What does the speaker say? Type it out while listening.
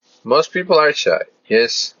Most people are shy.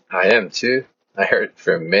 Yes, I am too. I heard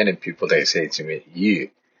from many people they say to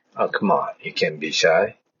me, oh come on, you can be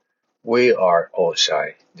shy. We are all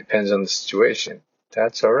shy. Depends on the situation.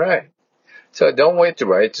 That's alright. So don't wait to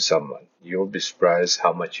write to someone. You'll be surprised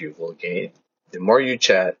how much you will gain. The more you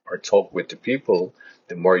chat or talk with the people,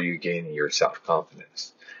 the more you gain in your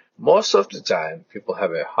self-confidence. Most of the time, people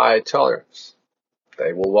have a high tolerance.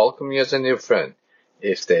 They will welcome you as a new friend.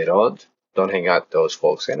 If they don't hang out with those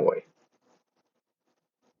folks anyway.